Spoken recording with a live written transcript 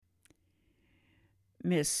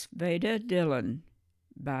Miss Veda Dillon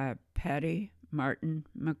by Patty Martin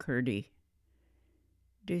McCurdy.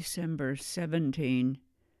 December 17,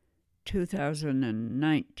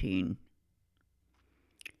 2019.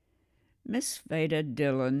 Miss Veda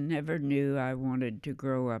Dillon never knew I wanted to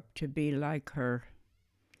grow up to be like her.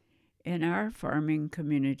 In our farming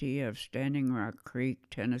community of Standing Rock Creek,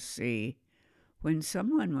 Tennessee, when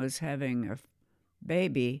someone was having a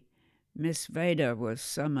baby, Miss Veda was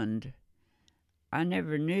summoned. I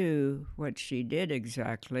never knew what she did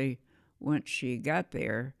exactly once she got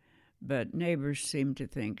there, but neighbors seemed to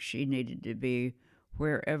think she needed to be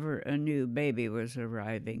wherever a new baby was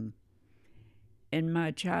arriving. In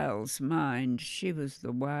my child's mind, she was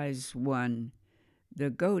the wise one, the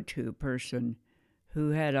go-to person who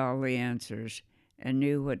had all the answers and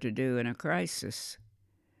knew what to do in a crisis.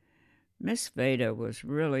 Miss Veda was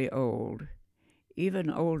really old, even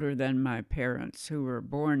older than my parents, who were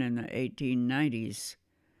born in the 1890s.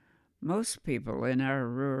 Most people in our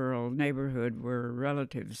rural neighborhood were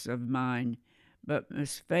relatives of mine, but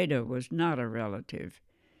Miss Veda was not a relative.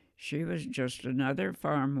 She was just another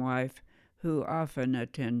farm wife who often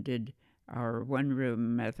attended our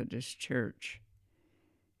one-room Methodist church.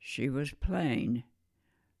 She was plain.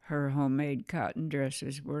 Her homemade cotton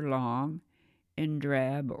dresses were long, in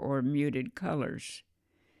drab or muted colors.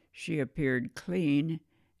 She appeared clean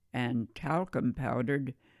and talcum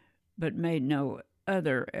powdered, but made no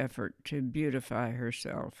other effort to beautify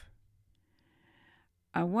herself.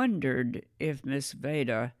 I wondered if Miss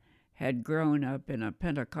Veda had grown up in a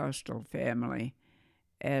Pentecostal family,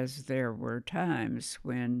 as there were times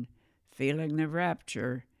when, feeling the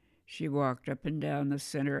rapture, she walked up and down the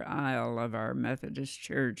center aisle of our Methodist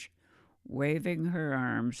church, waving her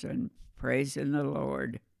arms and praising the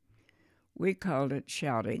Lord. We called it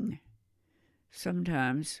shouting.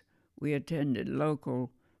 Sometimes we attended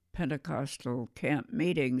local Pentecostal camp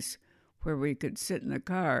meetings where we could sit in the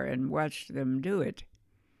car and watch them do it.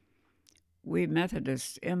 We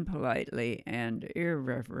Methodists impolitely and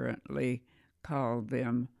irreverently called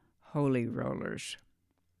them holy rollers.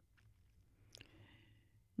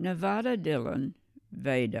 Nevada Dillon,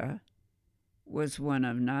 Veda, was one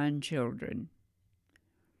of 9 children.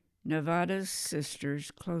 Nevada's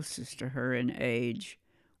sisters closest to her in age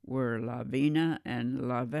were Lavina and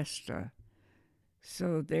La Vesta,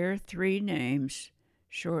 so their 3 names,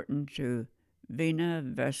 shortened to Vina,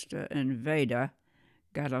 Vesta, and Veda,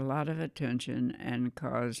 got a lot of attention and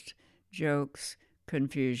caused jokes,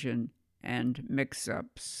 confusion, and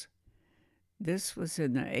mix-ups. This was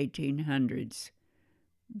in the 1800s,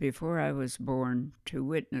 before I was born to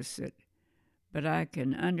witness it, but I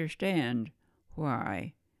can understand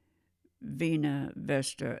why. Vina,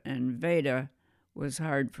 Vesta, and Veda was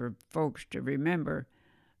hard for folks to remember,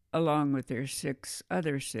 along with their 6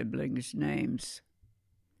 other siblings' names.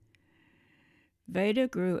 Veda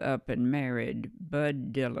grew up and married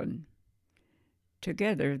Bud Dillon.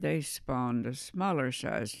 Together they spawned a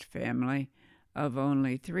smaller-sized family of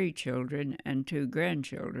only 3 children and 2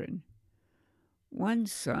 grandchildren. One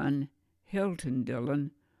son, Hilton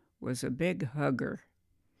Dillon, was a big hugger.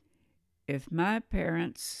 If my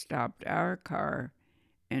parents stopped our car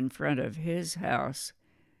in front of his house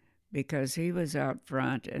because he was out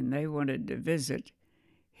front and they wanted to visit,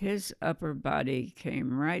 his upper body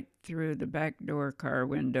came right through the back door car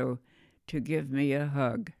window to give me a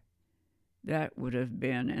hug. That would have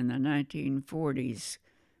been in the 1940s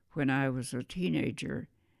when I was a teenager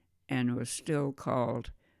and was still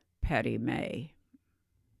called Patty May.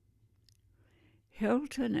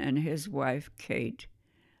 Hilton and his wife Kate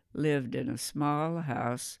lived in a small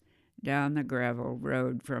house down the gravel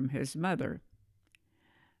road from his mother.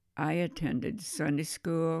 I attended Sunday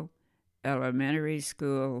school, elementary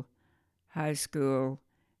school, high school,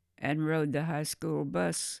 and rode the high school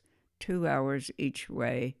bus 2 hours each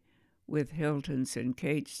way with Hilton's and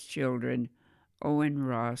Kate's children, Owen,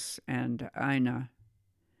 Ross, and Ina.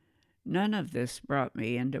 None of this brought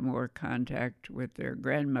me into more contact with their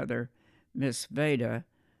grandmother, Miss Veda,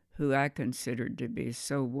 who I considered to be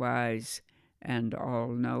so wise and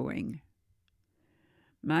all-knowing.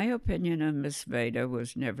 My opinion of Miss Veda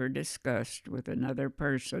was never discussed with another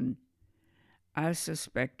person. I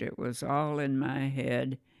suspect it was all in my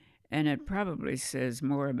head, and it probably says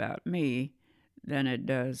more about me than it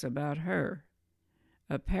does about her.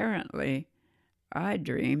 Apparently, I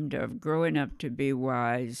dreamed of growing up to be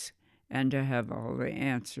wise and to have all the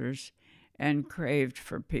answers, and craved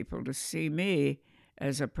for people to see me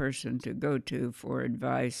as a person to go to for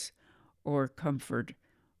advice or comfort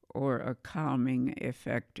or a calming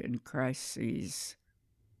effect in crises.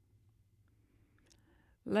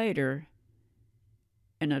 Later,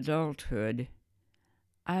 in adulthood,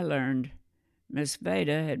 I learned Miss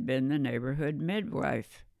Veda had been the neighborhood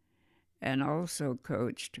midwife and also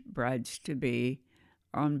coached brides-to-be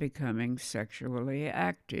on becoming sexually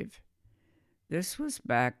active. This was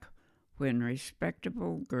back when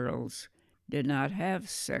respectable girls did not have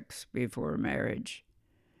sex before marriage.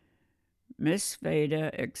 Miss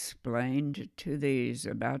Veda explained to these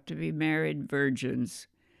about-to-be-married virgins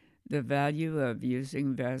the value of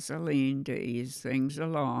using Vaseline to ease things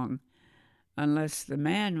along. Unless the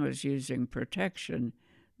man was using protection,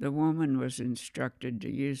 the woman was instructed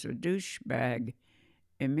to use a douche bag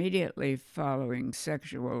immediately following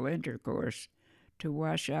sexual intercourse to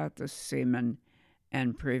wash out the semen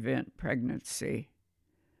and prevent pregnancy.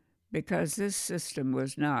 Because this system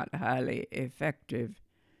was not highly effective,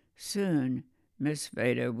 soon Miss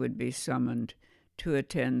Veda would be summoned to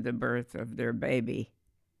attend the birth of their baby.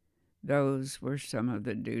 Those were some of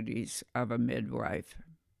the duties of a midwife.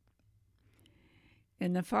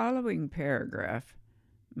 In the following paragraph,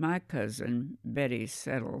 my cousin, Betty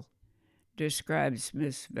Settle, describes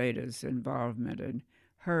Miss Veda's involvement in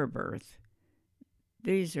her birth.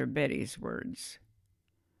 These are Betty's words.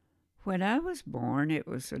 When I was born, it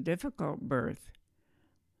was a difficult birth.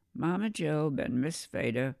 Mama Job and Miss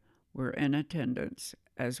Veda were in attendance,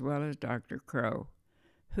 as well as Dr. Crow,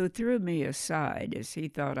 who threw me aside as he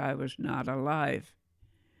thought I was not alive.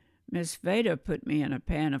 Miss Veda put me in a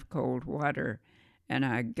pan of cold water, and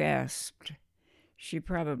I gasped. She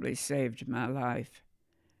probably saved my life.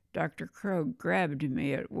 Dr. Crow grabbed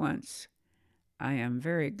me at once. I am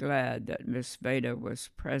very glad that Miss Veda was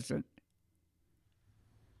present.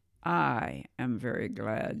 I am very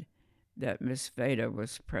glad that Miss Veda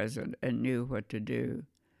was present and knew what to do,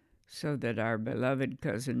 so that our beloved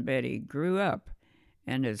cousin Betty grew up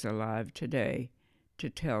and is alive today to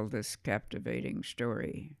tell this captivating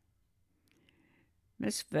story.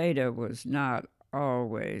 Miss Veda was not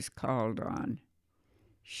always called on.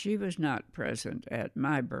 She was not present at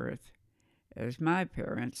my birth, as my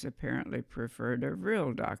parents apparently preferred a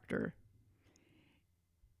real doctor.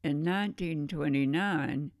 In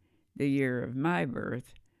 1929, the year of my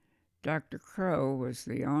birth, Dr. Crow was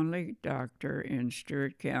the only doctor in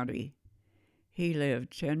Stewart County. He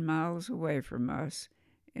lived 10 miles away from us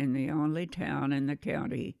in the only town in the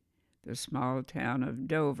county, the small town of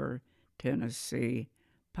Dover, Tennessee,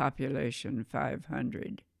 population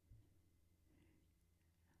 500.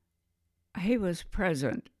 He was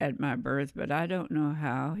present at my birth, but I don't know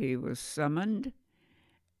how he was summoned,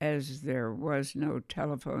 as there was no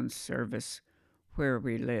telephone service where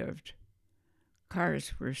we lived.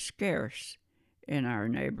 Cars were scarce in our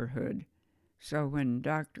neighborhood, so when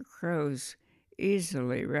Dr. Crow's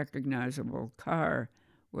easily recognizable car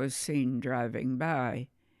was seen driving by,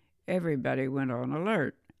 everybody went on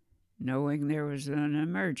alert, knowing there was an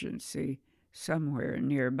emergency somewhere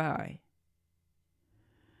nearby.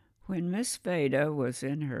 When Miss Veda was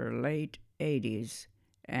in her late 80s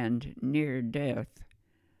and near death,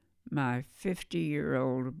 my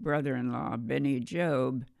 50-year-old brother-in-law, Benny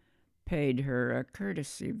Job, paid her a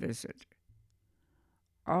courtesy visit.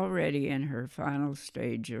 Already in her final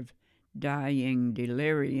stage of dying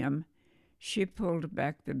delirium, she pulled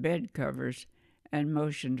back the bed covers and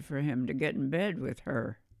motioned for him to get in bed with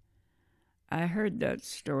her. I heard that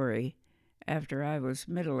story after I was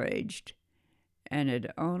middle-aged, and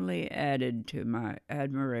it only added to my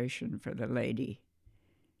admiration for the lady.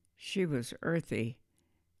 She was earthy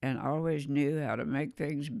and always knew how to make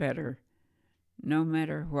things better, no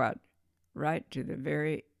matter what, right to the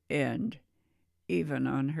very end, even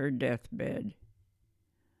on her deathbed.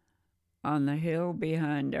 On the hill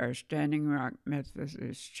behind our Standing Rock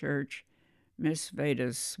Methodist Church, Miss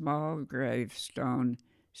Veda's small gravestone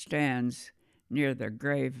stands near the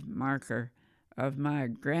grave marker of my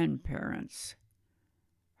grandparents.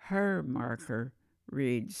 Her marker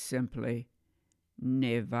reads simply,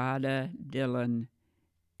 Nevada Dillon,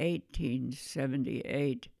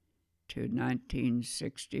 1878 to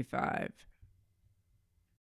 1965.